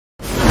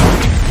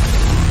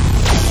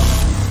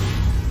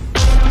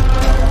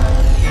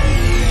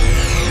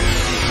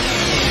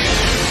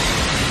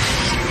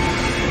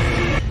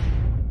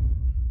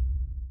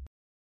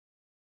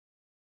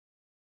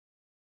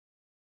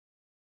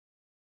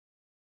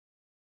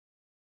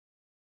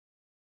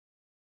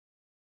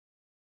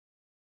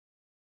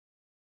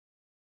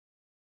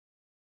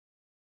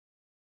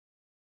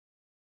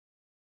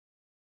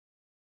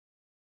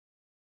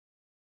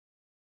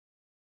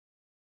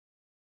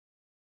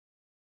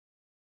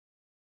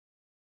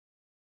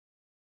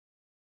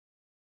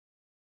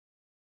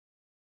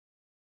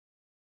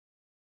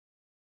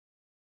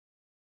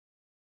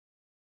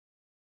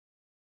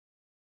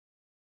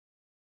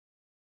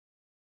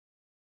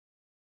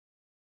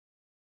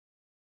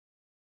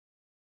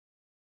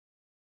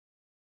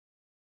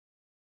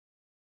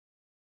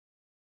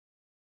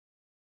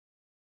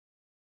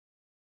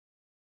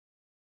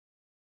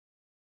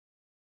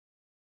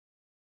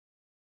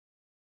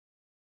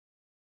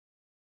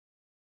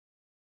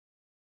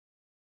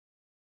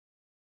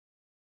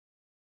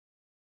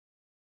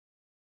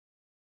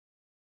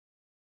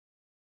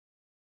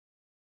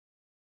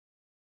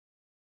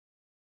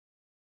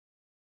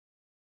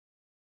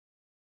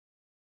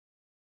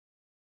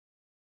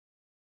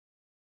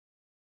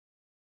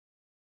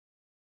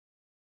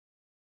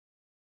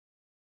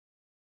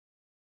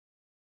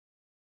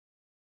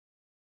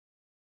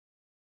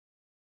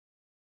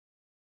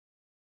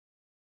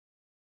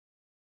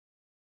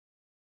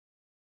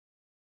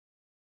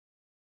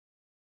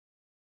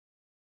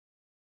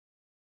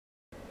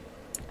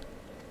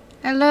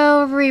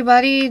Hello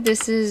everybody,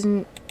 this is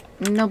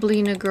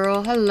Neblina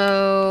girl.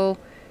 Hello.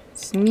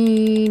 It's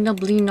me,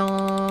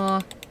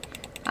 Neblina.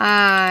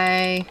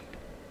 Hi.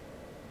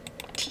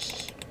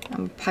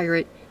 I'm a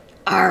pirate.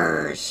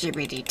 Arr,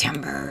 shibbity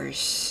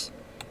timbers.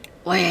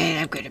 Wait,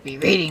 I'm gonna be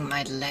reading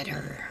my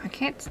letter. I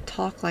can't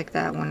talk like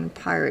that when I'm a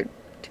pirate.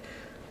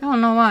 I don't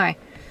know why.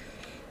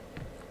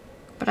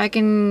 But I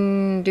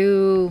can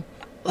do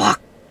walk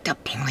the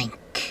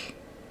plank.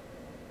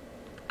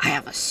 I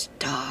have a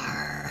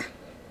star.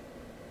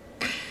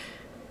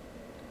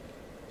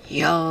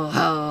 Yo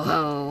ho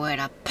ho with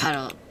a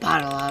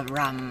bottle of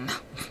rum.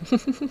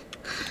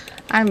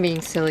 I'm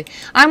being silly.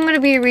 I'm gonna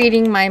be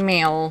reading my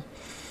mail.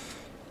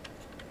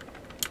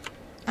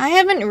 I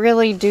haven't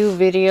really do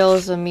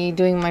videos of me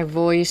doing my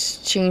voice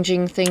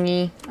changing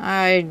thingy.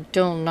 I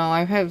don't know.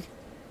 I have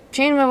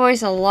changed my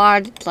voice a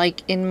lot,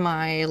 like in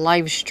my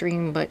live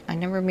stream, but I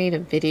never made a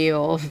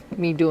video of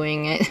me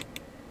doing it.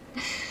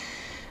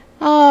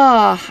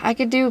 Ah, I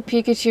could do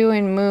Pikachu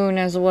and Moon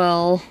as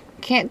well.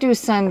 Can't do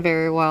Sun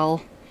very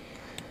well.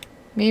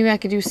 Maybe I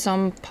could do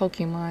some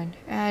Pokemon.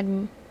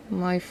 Add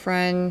my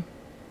friend.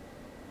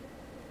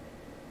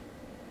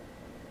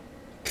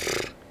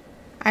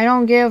 I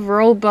don't give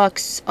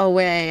Robux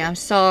away. I'm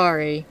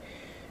sorry.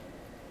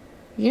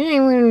 You didn't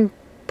even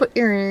put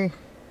your...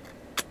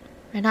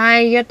 And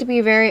you have to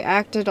be very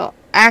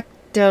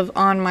active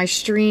on my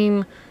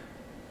stream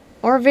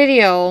or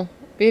video.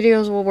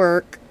 Videos will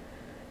work.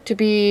 To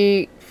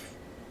be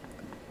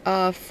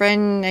a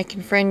friend, I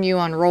can friend you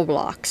on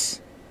Roblox.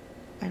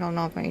 I don't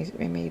know if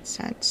it made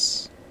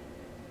sense.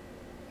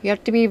 You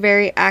have to be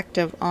very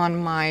active on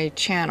my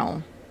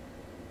channel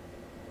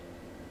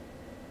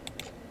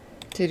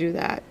to do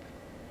that.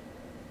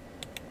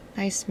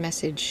 Nice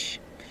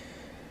message.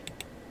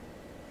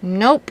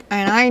 Nope,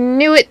 and I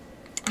knew it.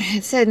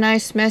 It said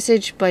nice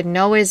message, but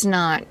no, it's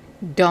not.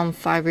 Dumb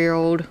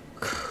 5-year-old.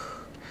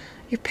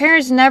 Your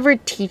parents never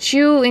teach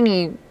you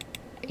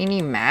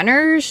any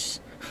manners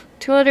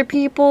to other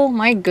people?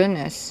 My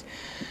goodness.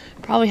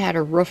 Probably had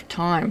a rough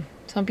time.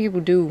 Some people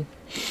do.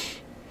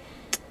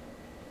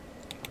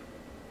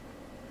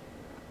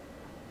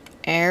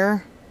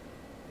 Air.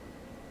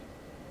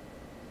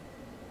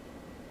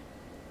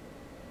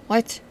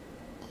 What?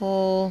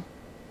 All,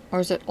 or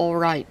is it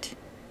alright?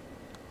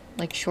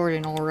 Like short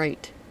and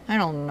alright. I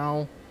don't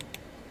know.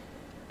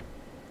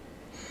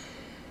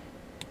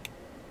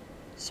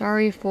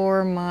 Sorry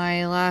for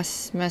my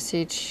last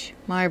message.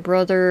 My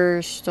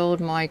brother stole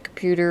my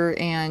computer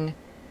and...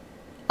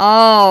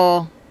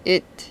 Oh,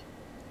 it...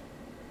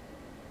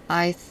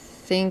 I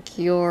think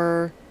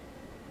your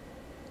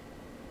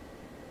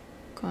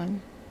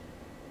gun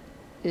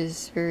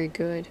is very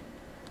good.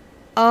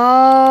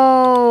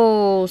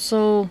 Oh,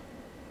 so...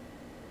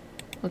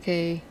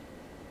 Okay.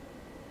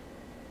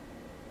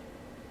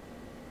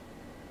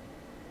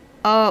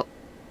 Oh,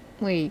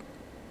 wait.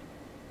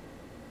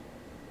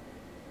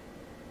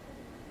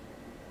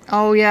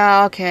 Oh,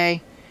 yeah,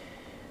 okay.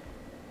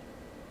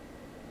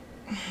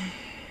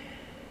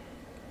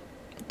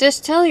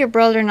 Just tell your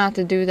brother not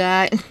to do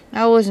that.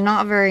 That was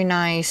not very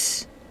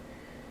nice.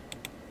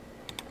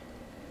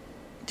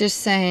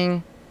 Just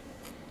saying.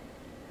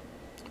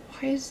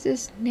 Why is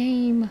this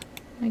name?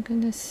 My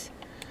goodness.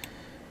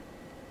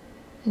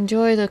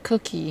 Enjoy the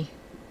cookie.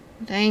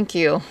 Thank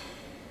you.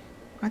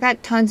 I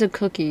got tons of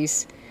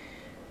cookies.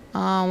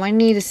 I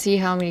need to see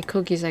how many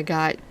cookies I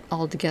got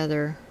all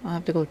together. I'll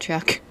have to go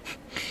check.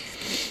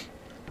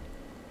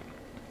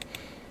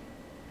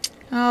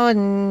 Oh,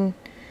 and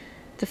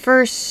the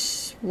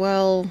first,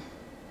 well,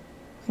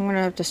 I'm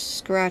gonna have to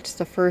scratch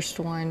the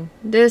first one.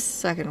 This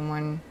second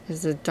one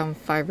is a dumb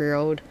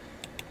 5-year-old.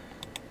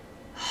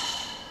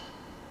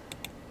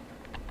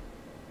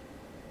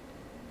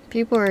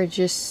 People are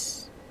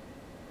just...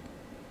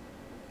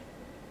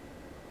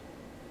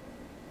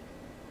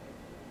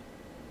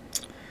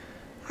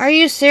 Are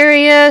you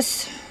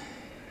serious?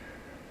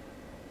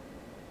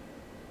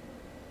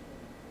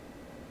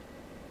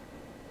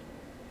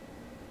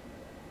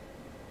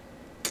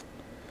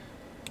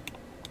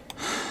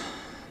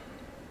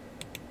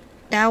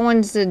 That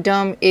one's the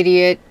dumb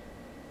idiot.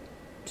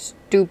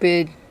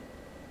 Stupid.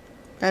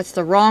 That's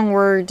the wrong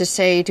word to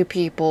say to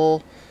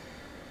people.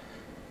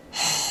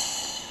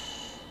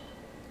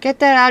 Get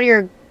that out of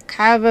your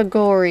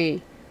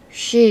category.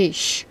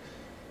 Sheesh.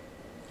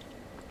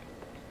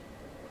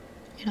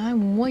 And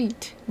I'm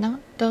white,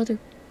 not the other.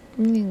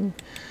 Do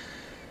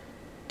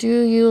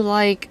you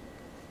like...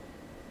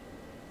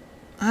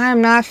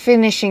 I'm not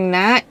finishing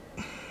that.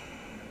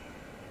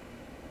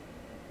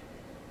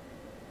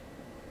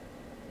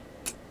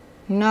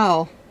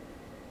 No.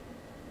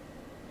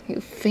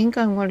 You think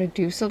I'm going to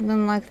do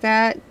something like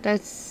that?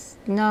 That's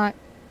not...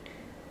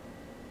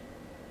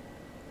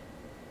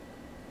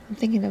 I'm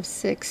thinking of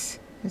 6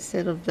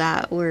 instead of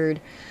that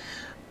word.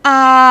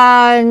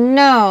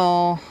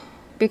 No.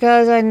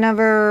 Because I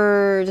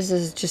never... This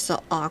is just an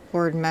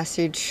awkward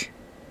message.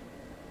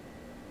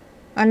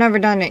 I've never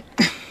done it.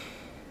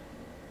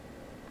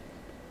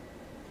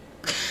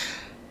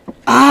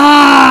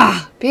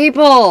 Ah!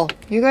 People,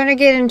 you're gonna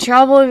get in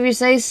trouble if you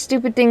say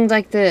stupid things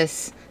like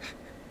this.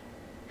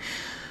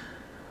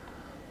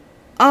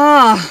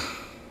 Ah.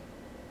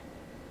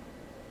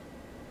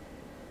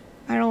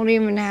 I don't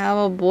even have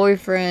a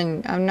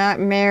boyfriend. I'm not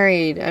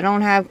married. I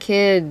don't have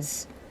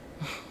kids.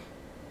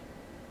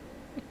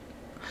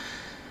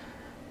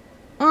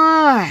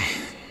 Ah.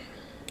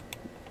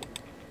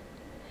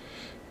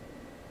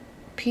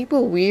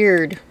 People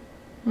weird.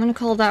 I'm gonna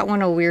call that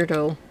one a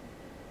weirdo.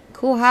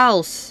 Cool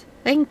house.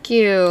 Thank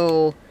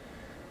you.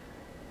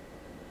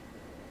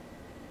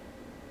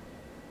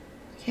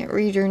 I can't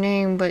read your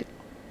name, but...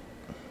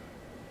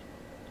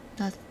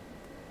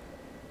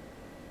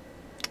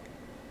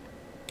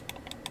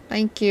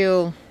 Thank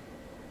you.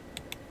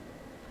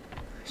 I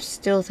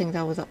still think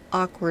that was an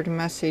awkward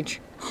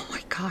message. Oh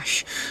my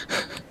gosh.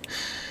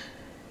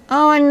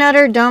 Oh,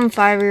 another dumb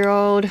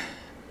 5-year-old.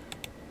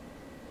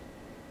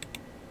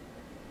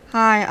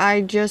 Hi,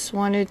 I just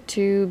wanted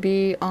to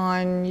be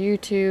on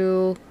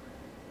YouTube.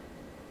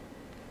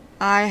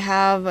 I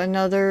have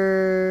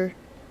another...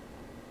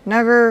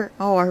 Never...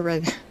 Oh, I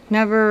read that.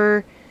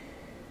 Never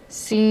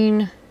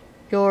seen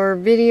your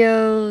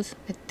videos.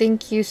 I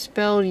think you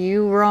spelled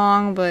you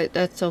wrong, but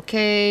that's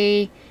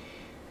okay.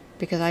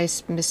 Because I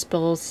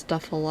misspell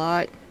stuff a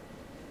lot.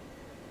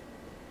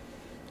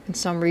 For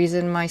some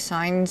reason, my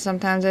signs,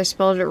 sometimes I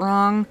spelled it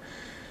wrong.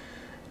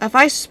 If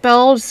I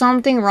spelled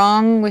something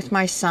wrong with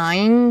my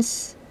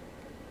signs,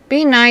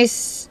 be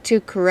nice to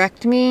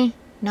correct me,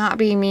 not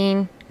be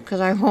mean, because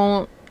I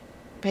won't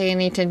pay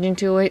any attention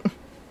to it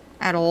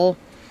at all.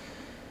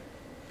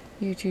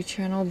 YouTube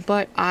channel,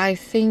 but I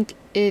think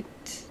it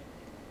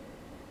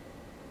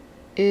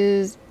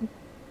is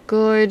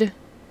good.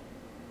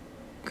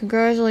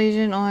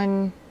 Congratulations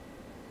on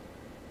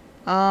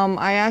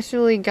I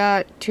actually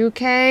got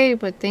 2K,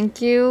 but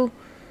thank you.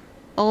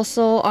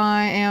 Also,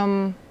 I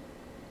am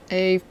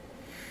a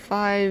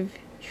 5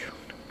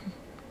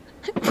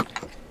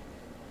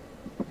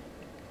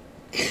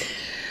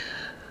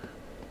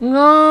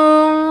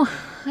 No,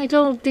 I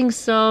don't think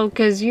so,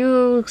 because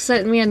you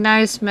sent me a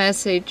nice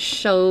message,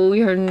 so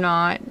you're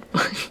not.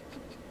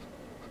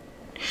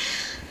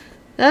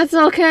 That's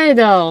okay,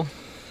 though.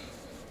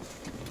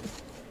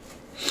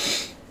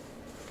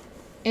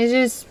 It's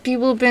just,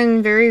 people have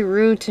been very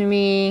rude to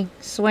me,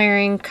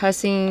 swearing,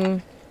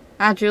 cussing,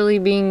 actually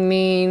being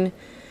mean.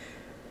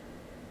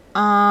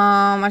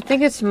 I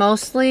think it's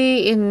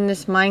mostly in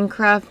this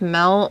Minecraft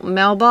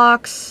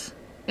mailbox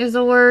is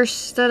the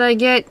worst that I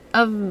get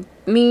of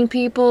mean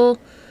people.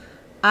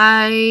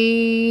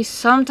 I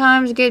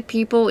sometimes get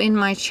people in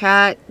my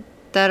chat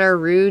that are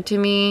rude to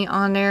me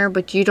on there,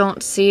 but you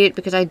don't see it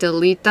because I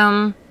delete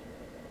them.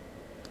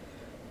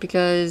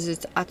 Because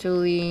it's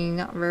actually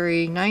not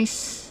very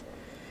nice.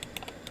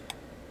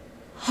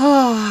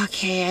 Oh,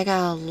 okay, I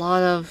got a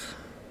lot of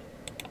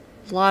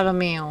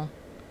mail.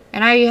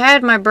 And I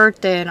had my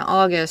birthday in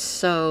August,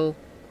 so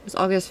it was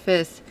August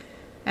 5th.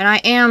 And I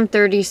am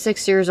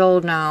 36 years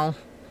old now.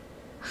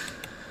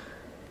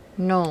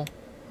 No.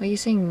 What are you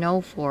saying no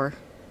for?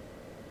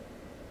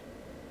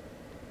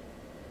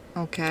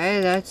 Okay,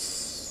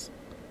 that's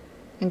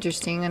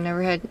interesting. I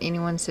never had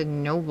anyone said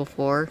no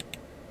before.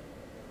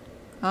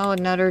 Oh,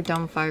 another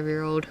dumb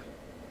 5-year-old.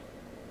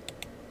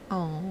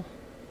 Oh.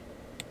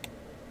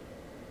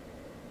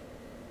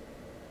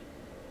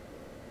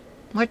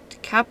 What?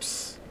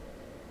 Caps?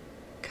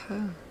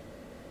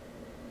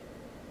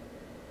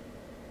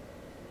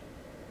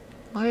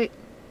 What?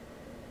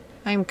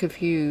 I'm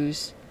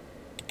confused.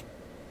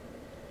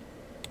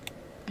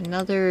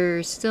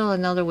 Still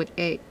another with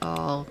A.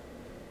 Oh.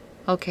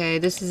 Okay,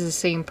 this is the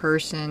same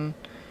person.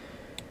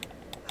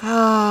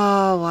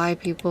 Oh, why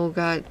people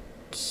got...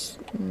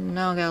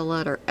 Now I got a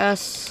letter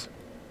S.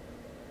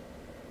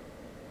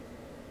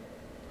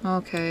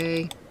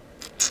 Okay.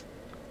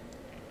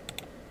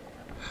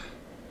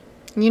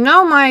 You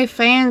know my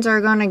fans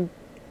are gonna...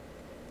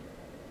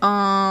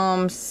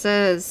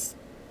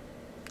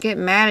 get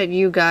mad at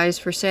you guys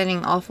for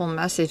sending awful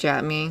message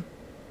at me.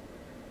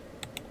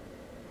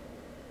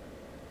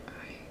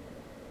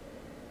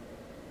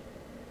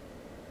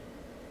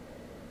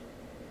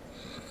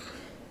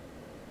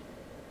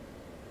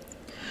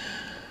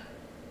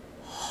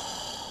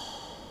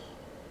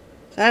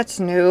 That's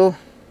new.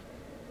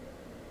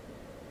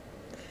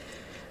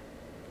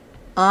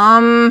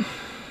 I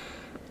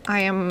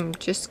am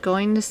just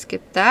going to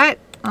skip that.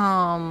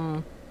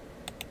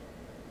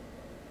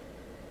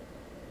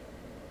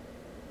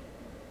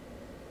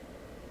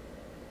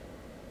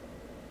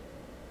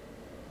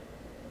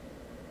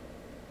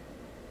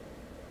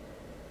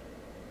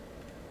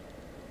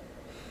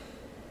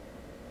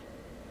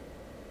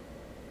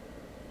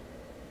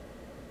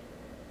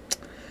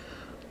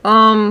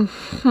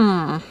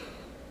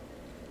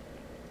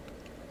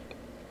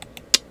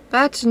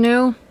 That's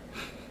new.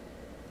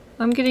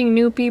 I'm getting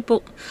new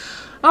people.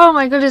 Oh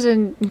my goodness,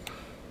 and...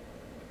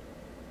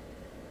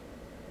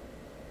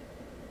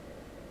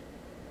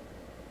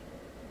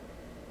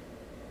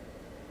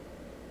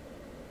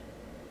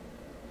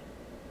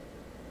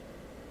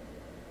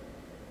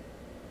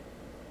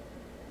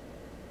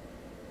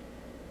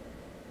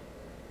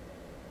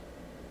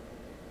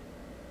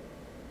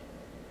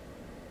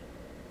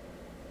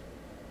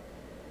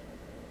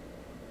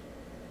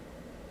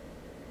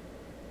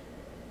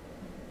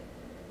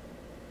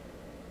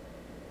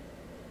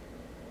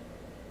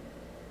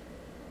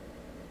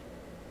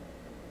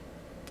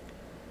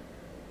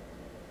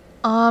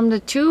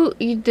 The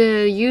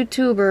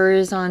YouTuber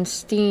is on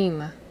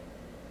Steam.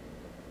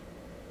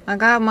 I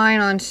got mine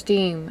on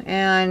Steam,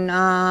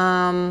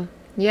 and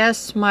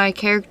yes, my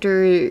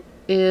character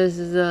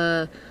is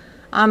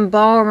I'm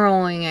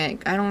borrowing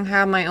it. I don't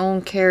have my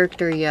own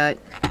character yet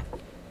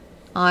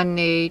on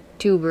the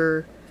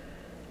tuber.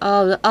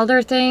 The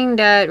other thing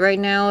that right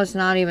now is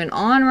not even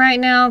on right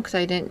now because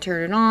I didn't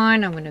turn it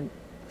on.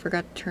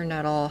 Forgot to turn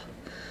that off.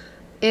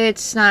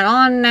 It's not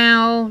on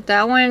now.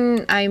 That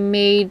one I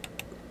made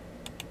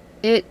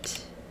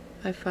it.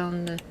 I'm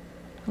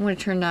gonna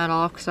turn that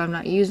off because I'm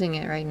not using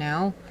it right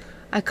now.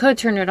 I could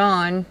turn it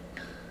on.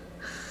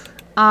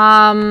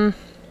 I'm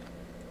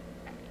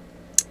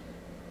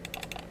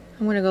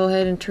gonna go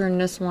ahead and turn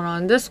this one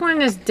on. This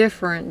one is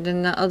different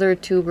than the other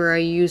tuber I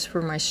use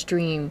for my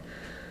stream.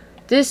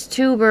 This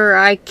tuber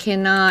I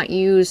cannot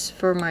use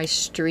for my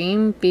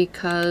stream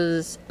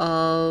because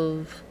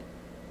of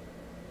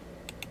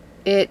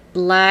it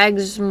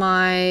lags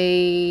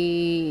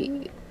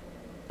my...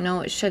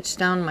 No, it shuts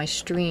down my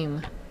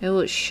stream. It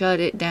will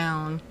shut it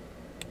down.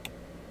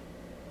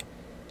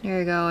 There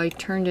you go, I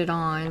turned it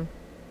on.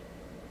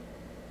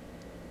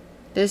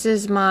 This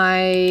is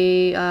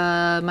my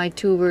my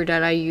tuber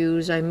that I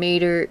use. I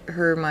made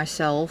her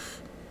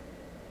myself.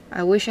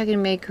 I wish I could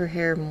make her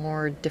hair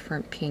more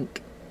different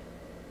pink.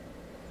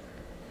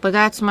 But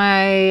that's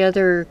my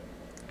other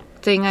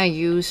thing I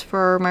use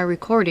for my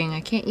recording.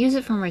 I can't use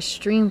it for my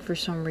stream for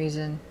some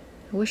reason.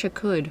 I wish I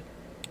could.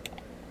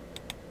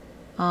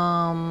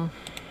 I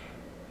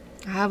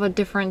have a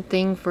different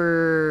thing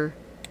for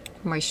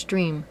my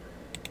stream.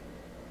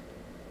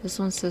 This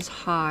one says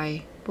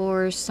hi.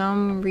 For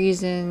some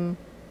reason,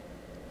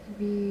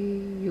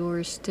 maybe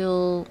you're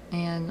still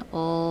and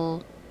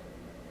all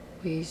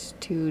ways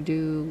to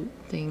do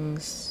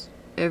things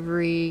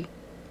every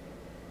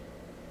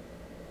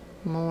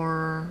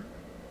more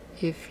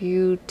if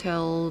you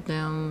tell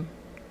them.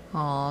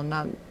 Oh,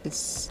 not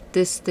it's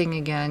this thing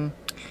again.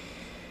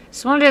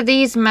 It's one of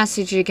these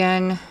message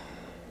again.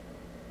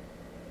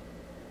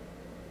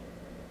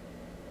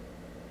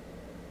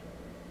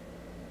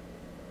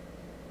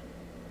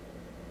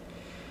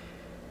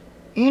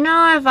 You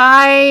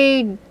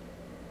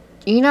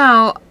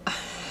know,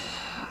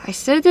 I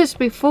said this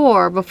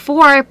before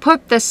I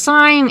put the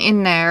sign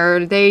in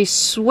there, they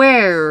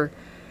swear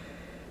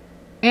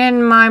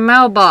in my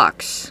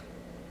mailbox.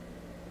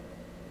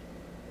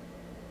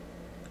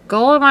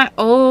 Go to my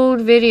old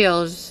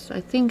videos. I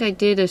think I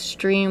did a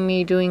stream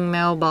me doing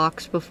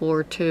mailbox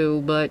before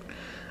too, but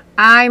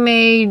I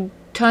made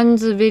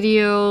tons of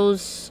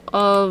videos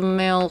of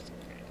mail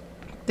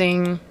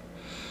thing.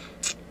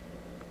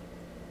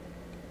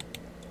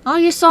 Oh,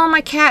 you saw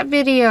my cat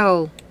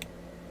video.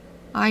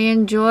 I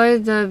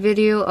enjoyed the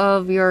video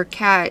of your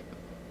cat.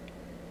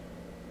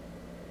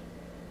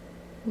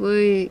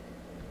 Would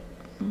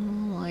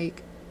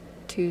like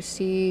to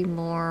see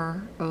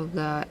more of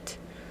that.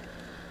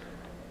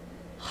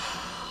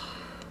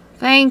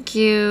 Thank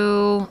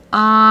you.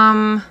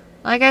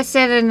 Like I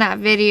said in that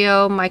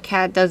video, my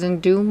cat doesn't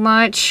do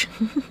much.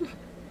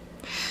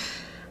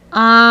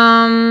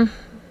 But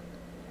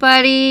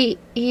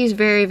he's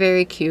very,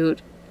 very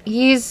cute.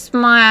 He's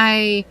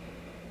my,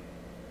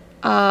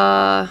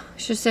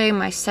 should say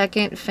my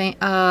second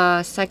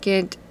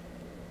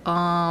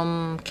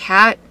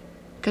cat,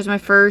 because my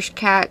first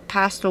cat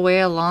passed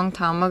away a long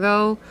time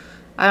ago.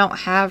 I don't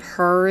have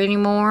her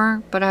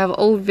anymore, but I have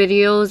old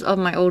videos of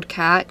my old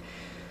cat.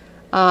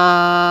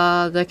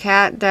 The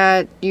cat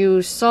that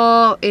you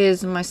saw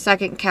is my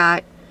second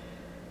cat.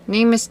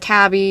 Name is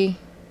Tabby.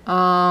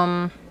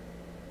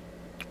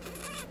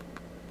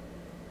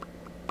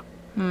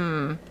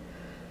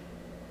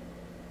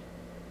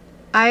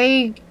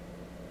 I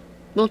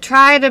will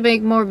try to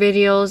make more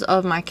videos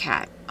of my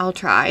cat. I'll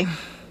try.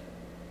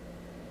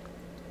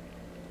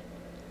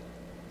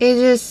 It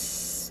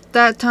just,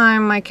 that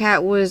time my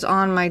cat was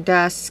on my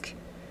desk.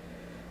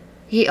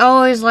 He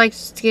always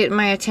likes to get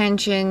my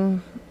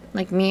attention,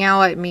 like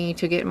meow at me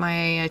to get my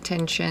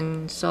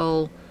attention.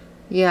 So,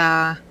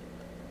 yeah.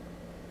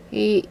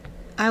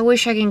 I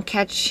wish I can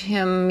catch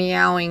him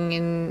meowing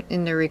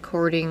in the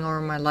recording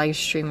or my live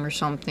stream or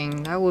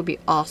something. That would be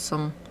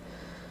awesome.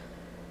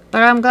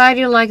 But I'm glad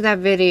you like that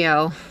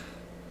video.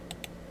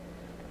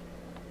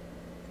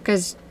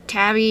 Because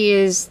Tabby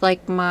is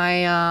like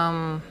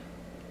my,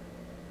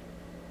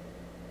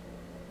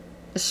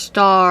 the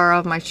star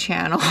of my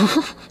channel.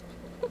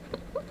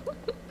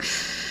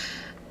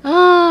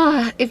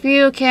 If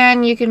you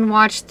can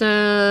watch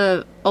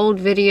the old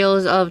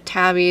videos of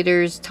Tabby.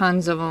 There's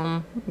tons of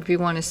them if you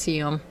want to see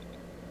them.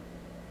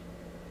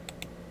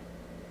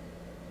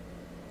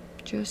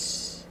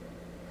 Just...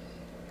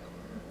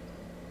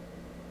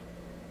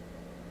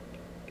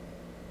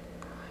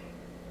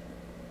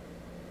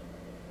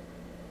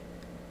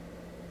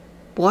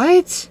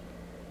 What?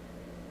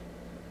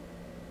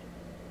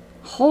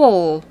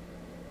 Oh,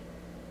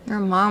 your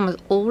mom is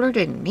older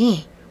than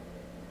me.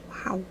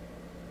 Wow.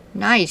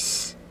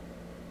 Nice.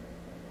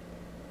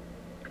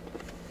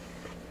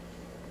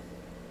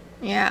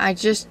 Yeah, I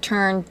just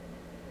turned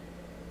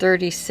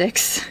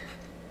 36.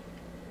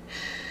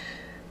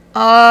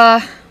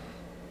 I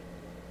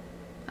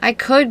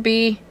could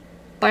be,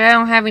 but I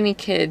don't have any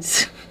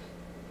kids.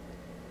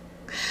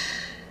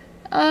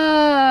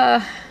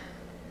 I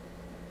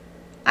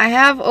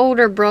have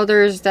older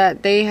brothers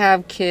that they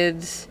have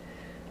kids.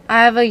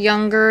 I have a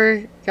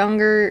younger,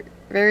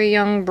 very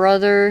young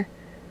brother.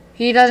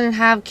 He doesn't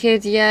have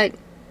kids yet,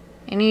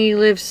 and he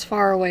lives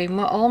far away.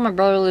 All my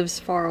brother lives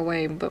far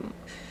away, but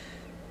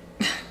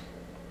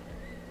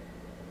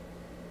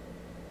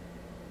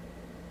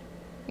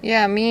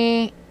yeah,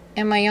 me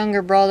and my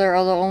younger brother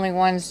are the only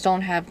ones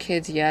don't have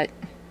kids yet.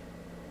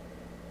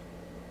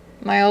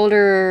 My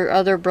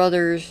other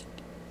brothers,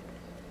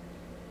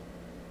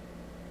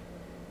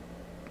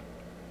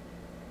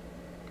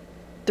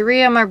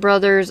 three of my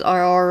brothers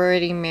are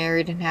already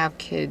married and have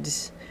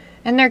kids.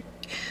 And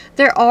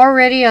they're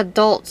already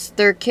adults.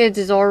 Their kids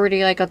is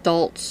already like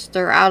adults.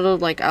 They're out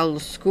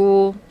of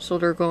school, so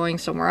they're going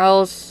somewhere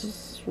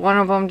else. One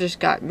of them just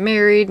got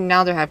married and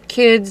now they have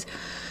kids.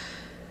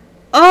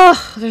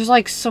 Oh, there's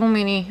like so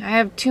many. I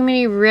have too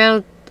many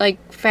real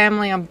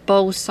family on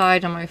both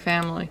sides of my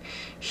family.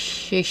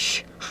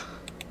 Sheesh.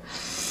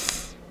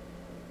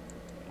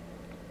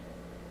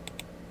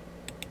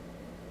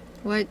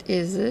 What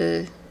is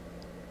it?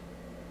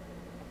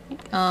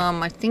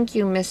 I think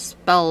you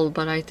misspelled,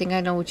 but I think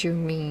I know what you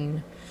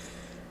mean.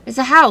 It's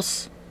a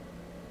house.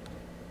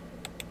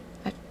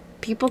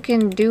 People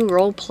can do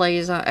role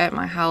plays at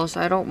my house.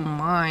 I don't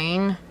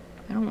mind.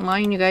 I don't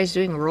mind you guys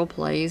doing role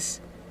plays.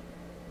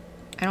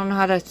 I don't know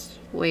how to...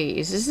 Wait,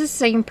 is this the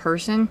same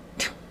person?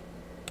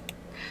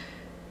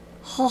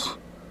 Oh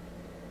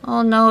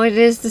no, it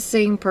is the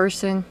same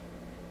person.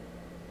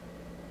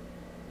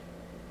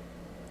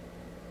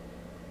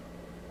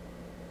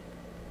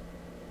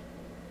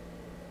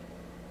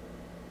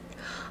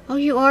 Oh,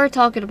 you are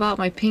talking about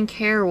my pink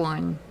hair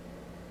one.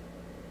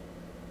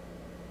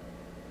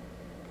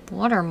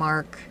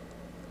 Watermark.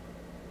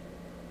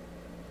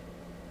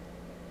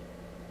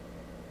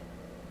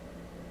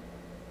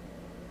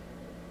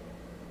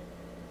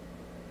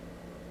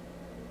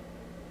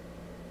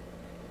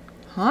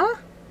 Huh?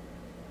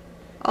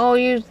 Oh,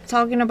 you're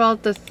talking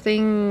about the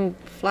thing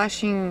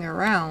flashing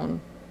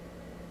around.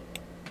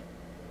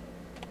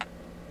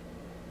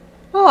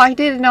 Oh, I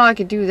didn't know I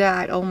could do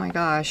that. Oh my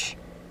gosh.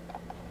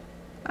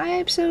 I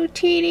am so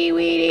teeny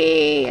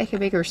weeny. I can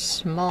make her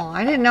small.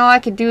 I didn't know I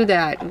could do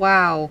that.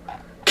 Wow.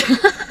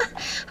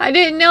 I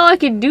didn't know I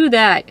could do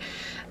that.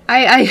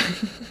 I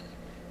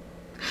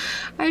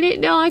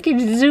didn't know I could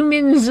zoom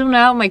in and zoom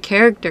out my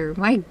character.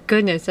 My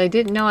goodness, I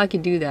didn't know I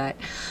could do that.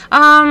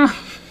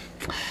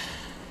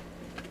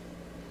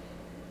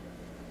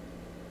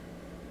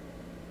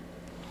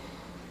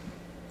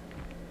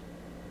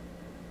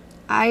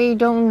 I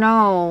don't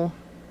know.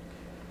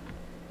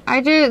 I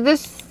did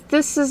this.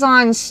 This is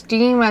on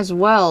Steam as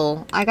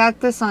well. I got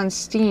this on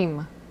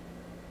Steam.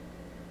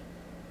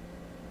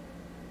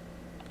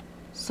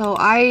 So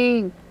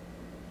I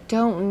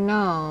don't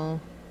know.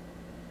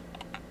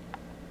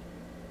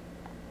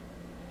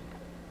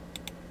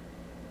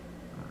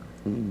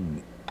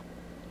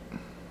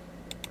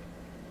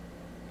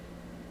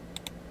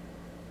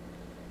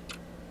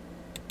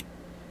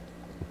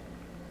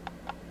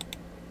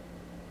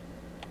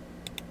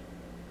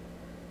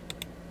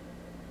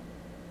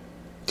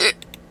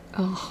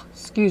 Oh,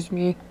 excuse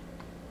me.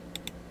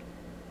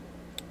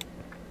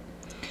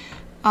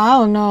 I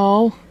don't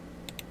know.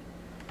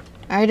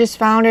 I just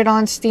found it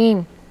on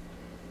Steam.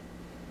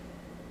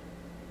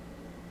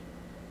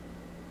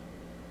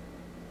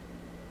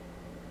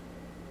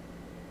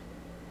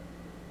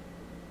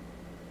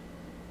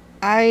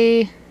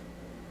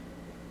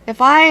 If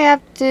I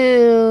have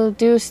to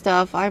do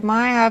stuff, I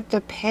might have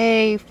to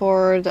pay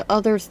for the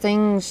other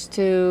things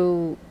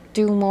to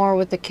do more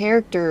with the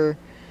character.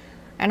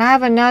 And I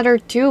have another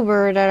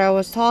tuber that I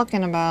was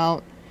talking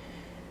about.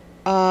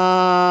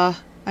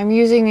 I'm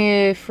using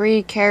a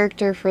free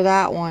character for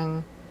that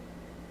one.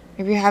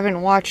 If you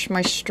haven't watched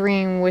my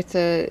stream with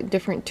a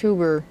different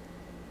tuber.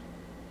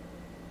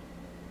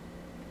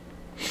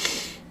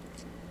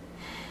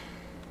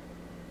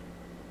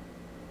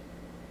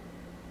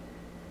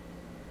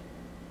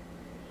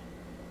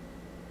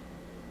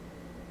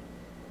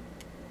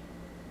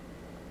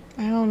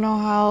 I don't know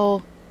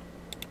how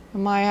I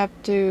might have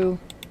to...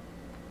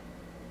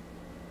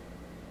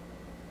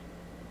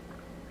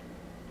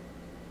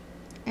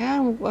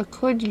 Yeah, I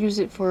could use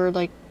it for,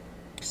 like,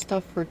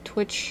 stuff for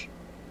Twitch.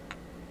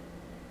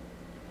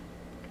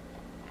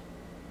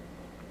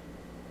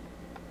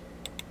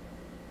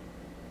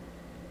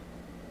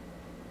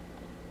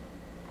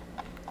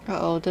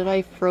 Uh-oh, did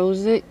I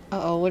froze it?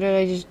 Uh-oh, what did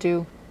I just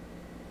do?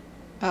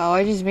 Uh-oh,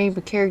 I just made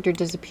my character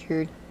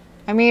disappeared.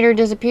 I made her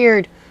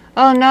disappeared.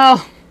 Oh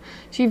no!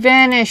 She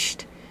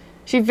vanished.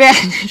 She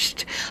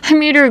vanished. I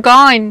made her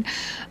gone.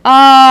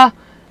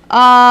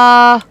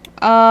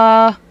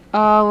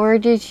 Where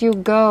did you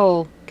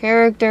go?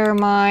 Character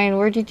mine,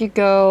 where did you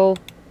go?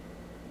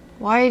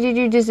 Why did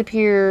you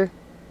disappear?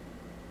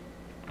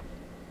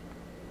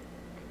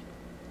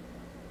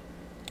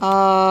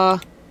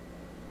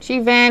 She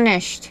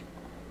vanished.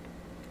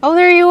 Oh,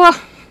 there you are.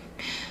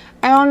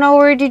 I don't know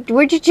where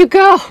did you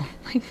go?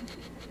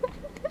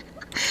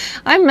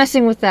 I'm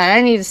messing with that.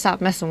 I need to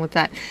stop messing with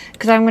that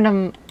because I'm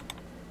gonna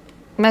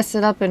mess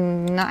it up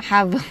and not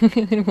have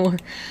anymore.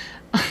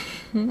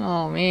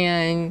 Oh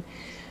man.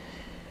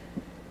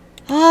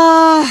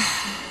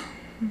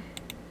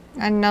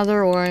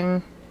 Another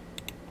one.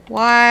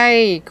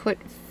 Why? Quit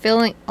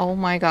filling. Oh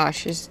my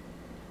gosh.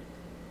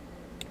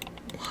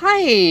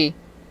 Why?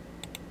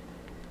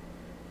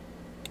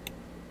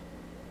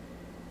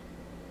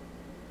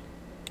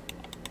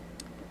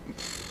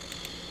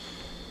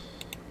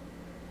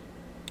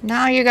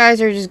 Now you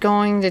guys are just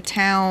going to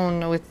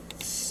town with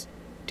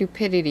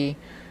stupidity.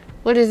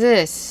 What is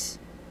this?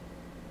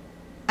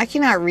 I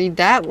cannot read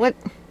that. What?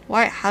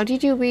 Why? How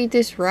did you read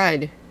this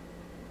red?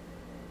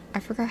 I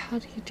forgot how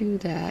do you do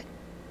that.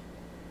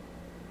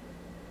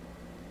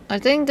 I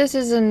think this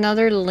is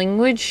another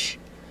language.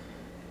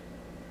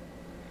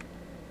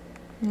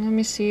 Let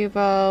me see if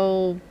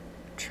I'll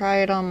try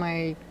it on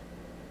my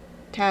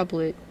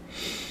tablet.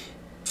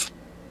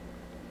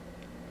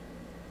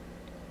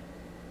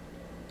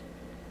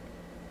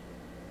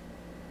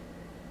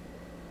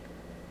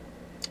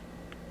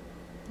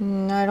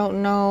 I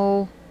don't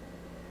know.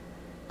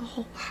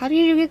 Oh, how do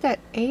you get that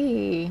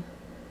A?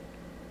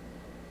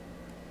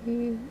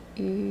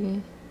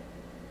 E.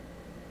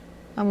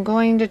 I'm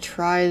going to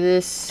try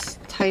this.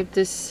 Type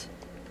this.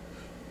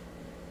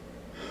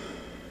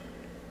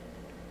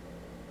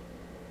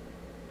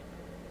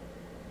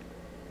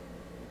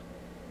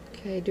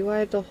 Okay, do I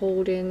have to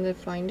hold in to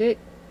find it?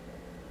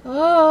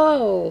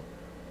 Oh!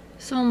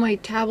 So my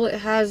tablet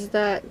has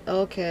that.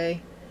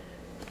 Okay.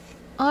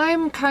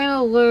 I'm kind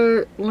of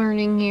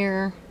learning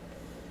here.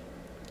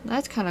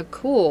 That's kind of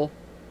cool.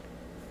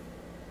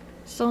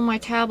 So my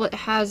tablet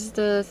has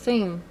the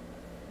thing.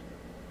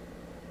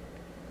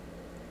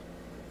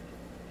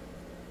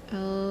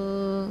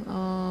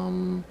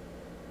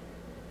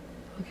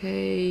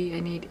 Okay, I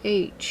need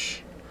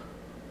H.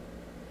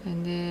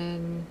 And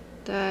then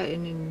that,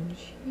 and then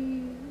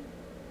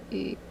G,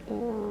 E,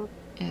 or,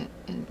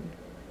 N.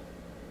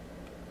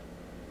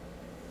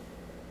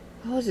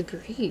 Oh, it's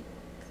great.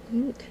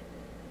 I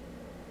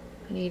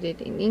need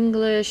it in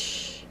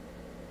English.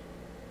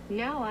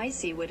 Now I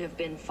see would have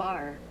been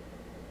far.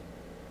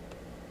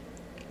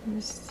 I'm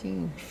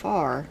seeing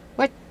far.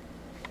 What?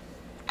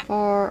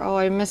 Far. Oh,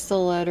 I missed the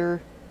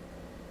letter.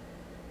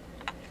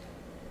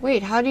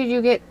 Wait, how did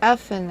you get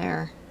F in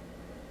there?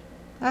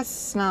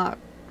 That's not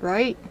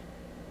right.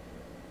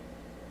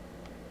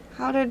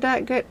 How did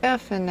that get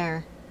F in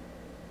there?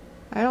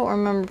 I don't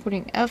remember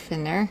putting F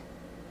in there.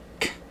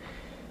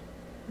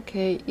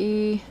 Okay,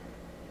 E.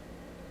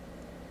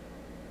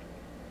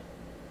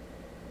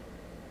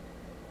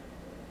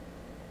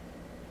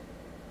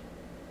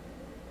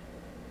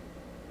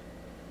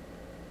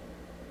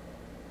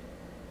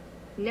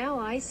 Now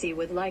I see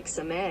would like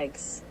some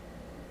eggs.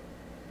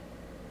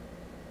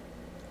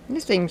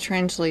 This thing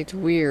translates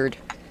weird.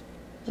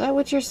 Is that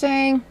what you're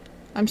saying?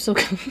 I'm so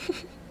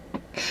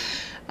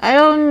I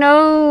don't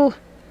know.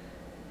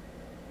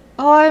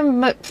 Oh, I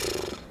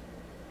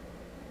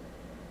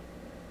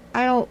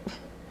don't.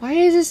 Why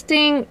is this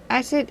thing?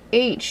 I said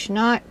H,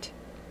 not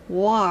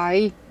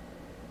Y.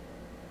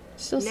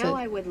 Still said. Now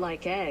I would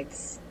like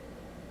eggs.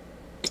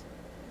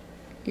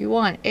 You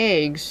want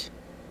eggs?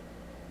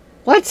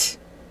 What?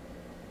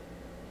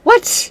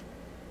 What?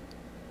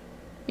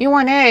 You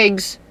want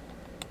eggs?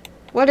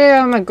 What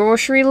am I on a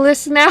grocery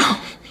list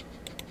now?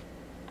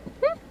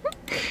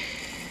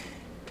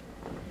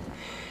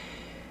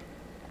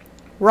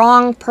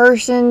 Wrong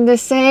person to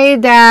say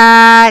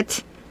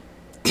that.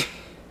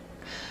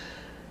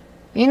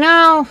 You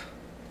know,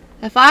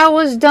 if I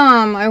was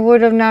dumb, I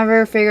would have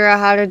never figured out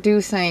how to do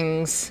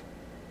things.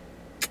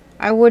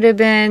 I would have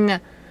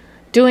been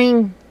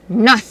doing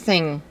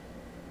nothing.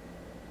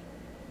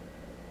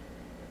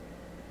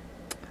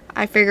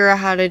 I figure out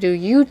how to do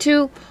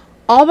YouTube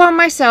all by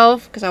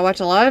myself because I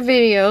watch a lot of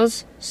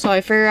videos, so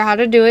I figure out how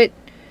to do it.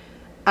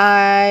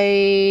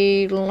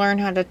 I learn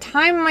how to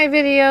time my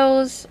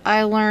videos.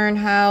 I learn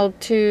how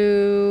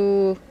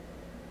to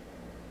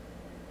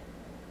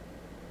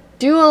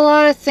do a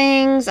lot of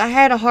things. I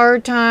had a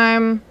hard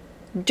time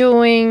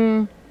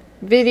doing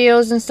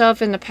videos and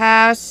stuff in the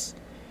past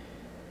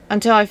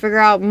until I figure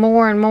out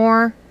more and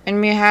more,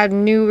 and we had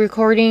new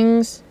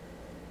recordings.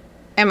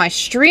 And my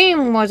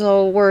stream was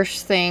the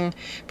worst thing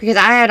because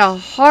I had a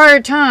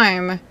hard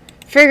time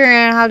figuring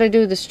out how to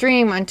do the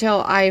stream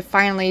until I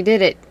finally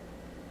did it.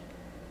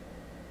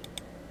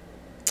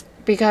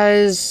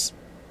 Because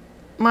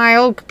my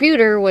old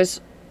computer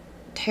was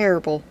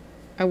terrible.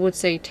 I would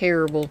say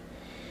terrible.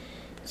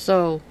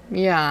 So,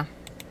 yeah.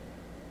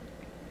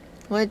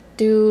 What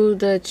do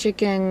the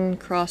chicken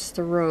cross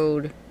the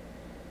road?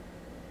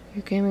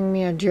 You're giving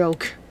me a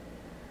joke.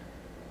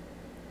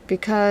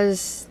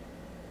 Because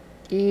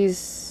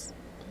he's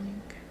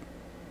like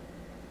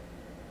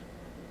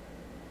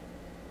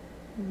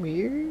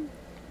weird?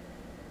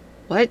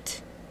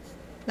 What?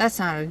 That's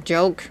not a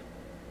joke.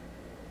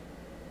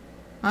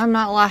 I'm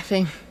not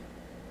laughing.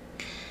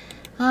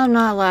 I'm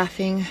not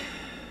laughing.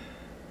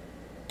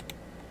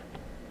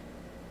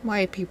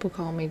 Why do people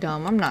call me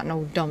dumb? I'm not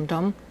no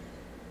dumb.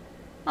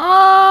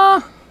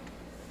 Oh,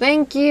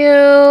 thank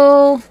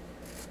you.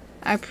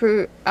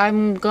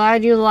 I'm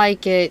glad you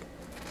like it.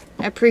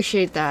 I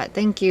appreciate that.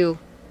 Thank you.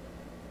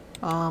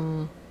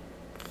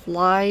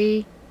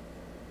 Fly.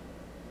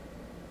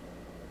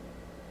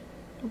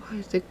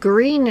 Why, the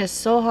green is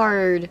so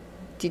hard.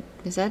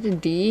 Is that a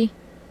D?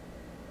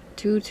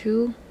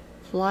 2-2?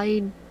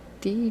 Fly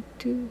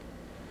D2?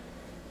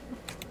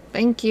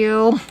 Thank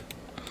you.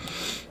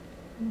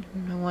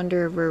 I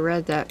wonder if we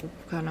read that.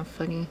 Kind of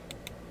funny.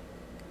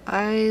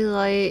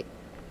 I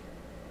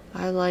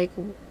like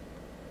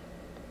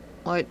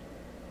what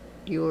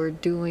you're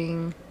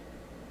doing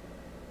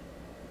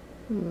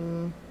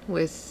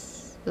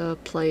with the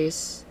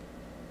place.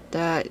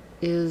 That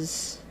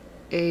is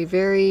a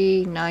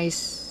very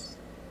nice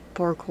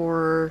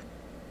parkour.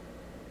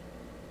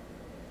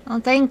 Oh,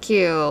 thank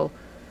you.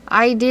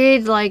 I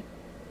did like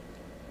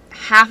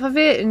half of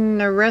it, and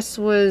the rest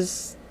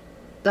was,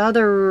 the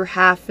other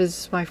half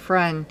is my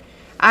friend.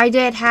 I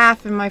did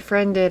half and my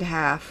friend did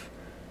half.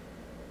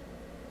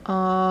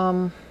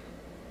 My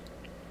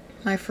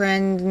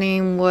friend's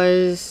name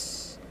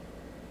was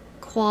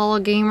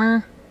Koala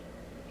Gamer.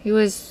 He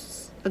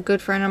was a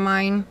good friend of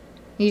mine.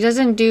 He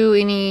doesn't do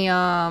any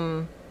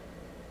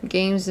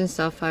games and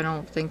stuff, I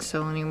don't think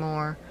so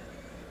anymore.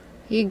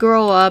 He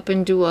grow up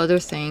and do other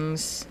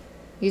things.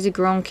 He's a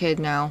grown kid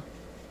now.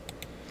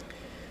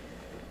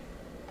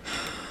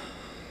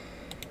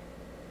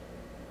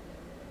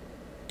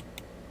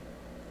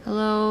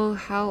 Hello,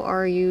 how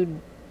are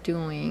you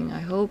doing?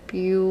 I hope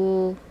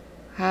you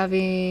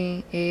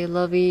having a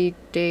lovely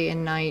day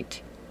and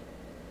night.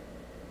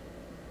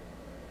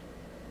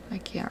 I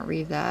can't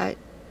read that.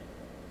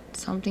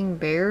 Something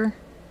bear?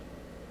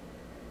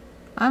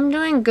 I'm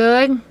doing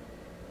good.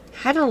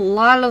 Had a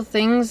lot of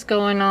things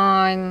going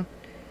on.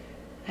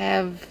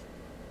 Have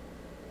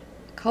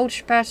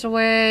coach passed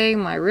away,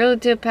 my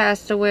relative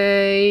passed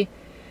away.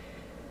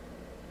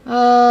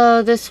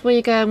 This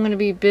week I'm gonna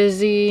be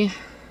busy.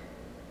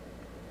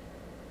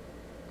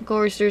 Of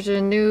course, there's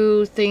a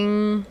new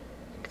thing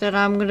that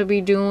I'm gonna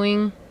be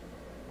doing.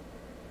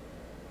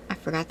 I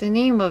forgot the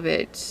name of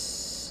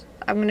it.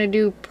 I'm gonna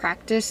do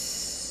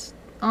practice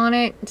on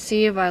it and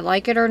see if I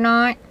like it or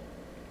not.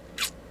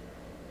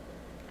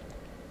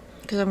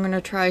 Because I'm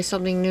gonna try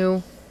something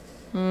new.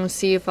 I'm gonna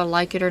see if I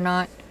like it or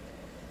not.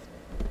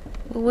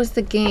 What was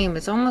the game?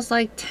 It's almost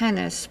like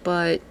tennis,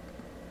 but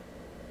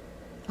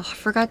oh, I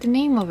forgot the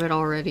name of it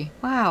already.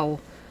 Wow.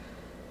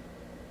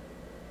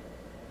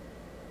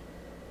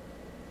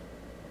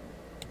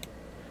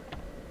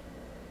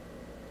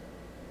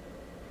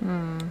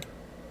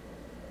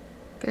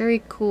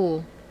 Very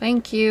cool.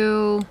 Thank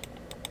you.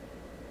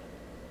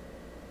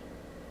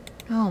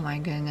 Oh my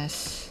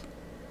goodness.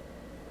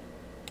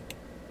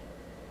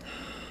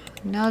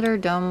 Another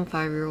dumb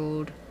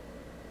 5-year-old.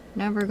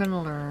 Never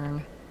gonna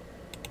learn.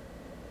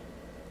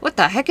 What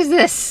the heck is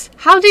this?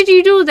 How did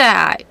you do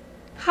that?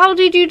 How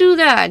did you do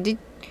that? You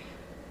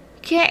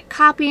can't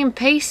copy and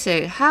paste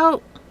it.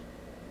 How?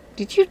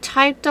 Did you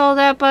type all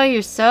that by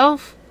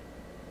yourself?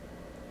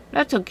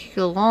 That took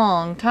you a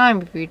long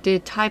time if you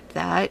did type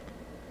that.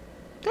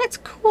 That's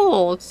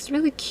cool. It's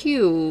really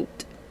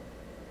cute.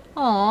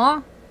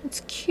 Aw,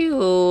 it's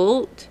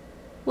cute.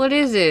 What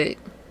is it?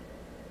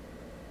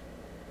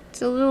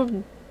 It's a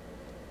little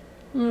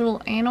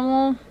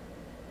animal.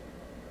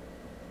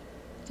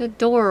 It's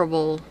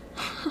adorable.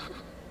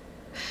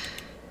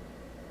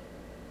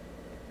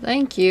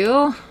 Thank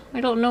you. I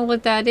don't know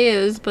what that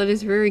is, but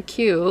it's very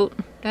cute.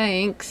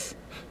 Thanks.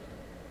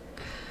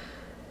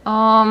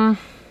 Okay,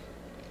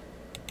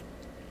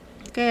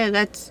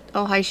 that's...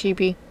 Oh, hi,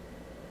 sheepy.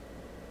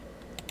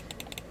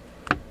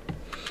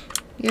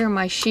 You're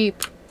my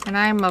sheep, and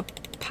I'm a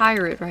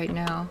pirate right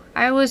now.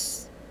 I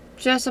was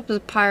dressed up as a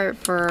pirate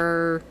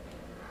for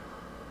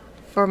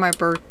my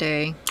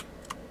birthday.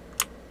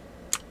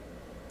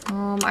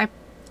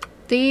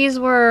 These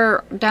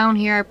were down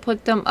here. I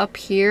put them up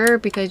here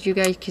because you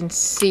guys can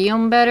see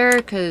them better,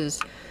 because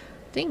I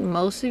think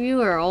most of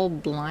you are all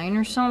blind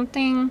or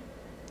something,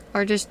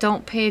 or just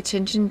don't pay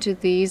attention to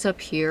these up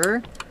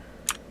here,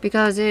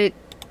 because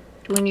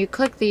when you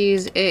click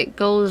these, it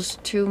goes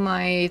to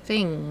my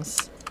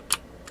things.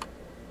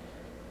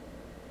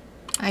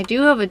 I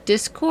do have a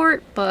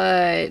Discord,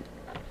 but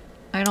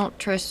I don't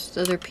trust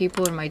other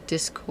people in my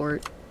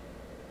Discord.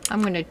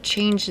 I'm gonna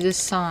change this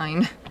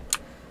sign.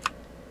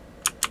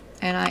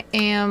 And I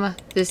am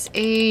this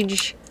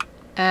age,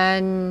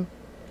 and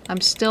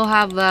I'm still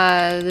have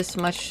this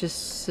much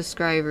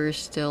subscribers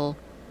still.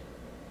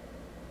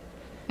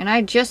 And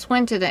I just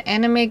went to the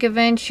anime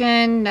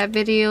convention. That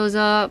video's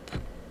up.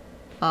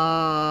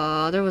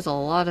 There was a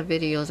lot of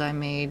videos I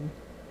made.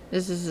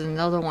 This is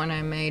another one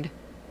I made.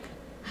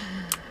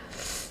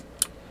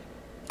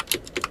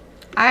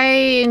 I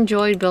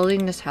enjoyed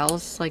building this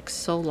house like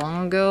so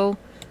long ago,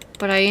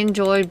 but I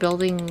enjoyed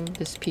building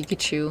this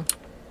Pikachu.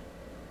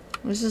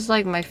 This is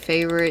like my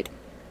favorite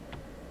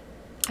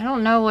I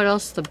don't know what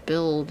else to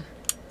build.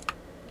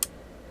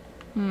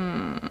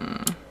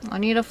 I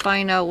need to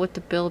find out what to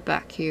build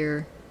back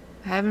here.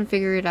 I haven't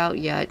figured it out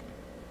yet.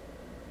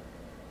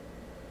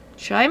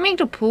 Should I make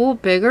the pool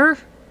bigger?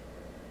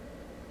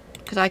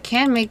 Because I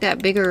can make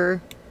that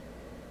bigger.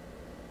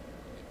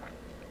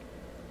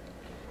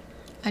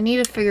 I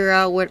need to figure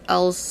out what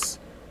else.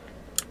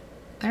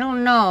 I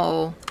don't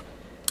know.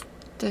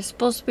 There's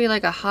supposed to be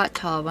like a hot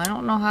tub. I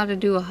don't know how to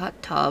do a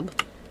hot tub.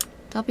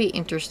 That'll be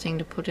interesting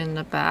to put in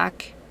the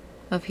back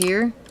of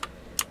here.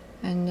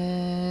 And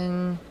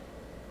then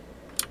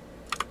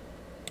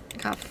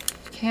got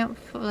camp,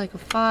 like a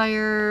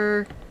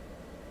fire.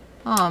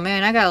 Oh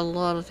man, I got a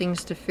lot of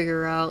things to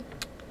figure out.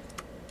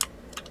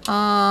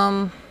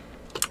 I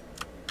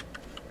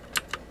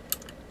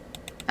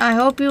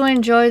hope you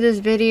enjoy this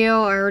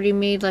video. I already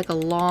made like a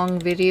long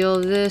video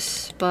of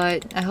this,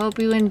 but I hope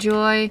you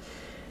enjoy.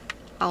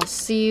 I'll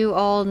see you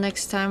all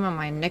next time on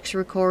my next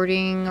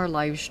recording or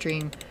live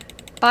stream.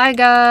 Bye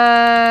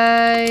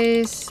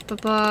guys.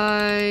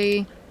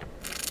 Bye-bye.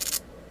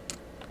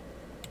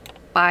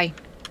 Bye.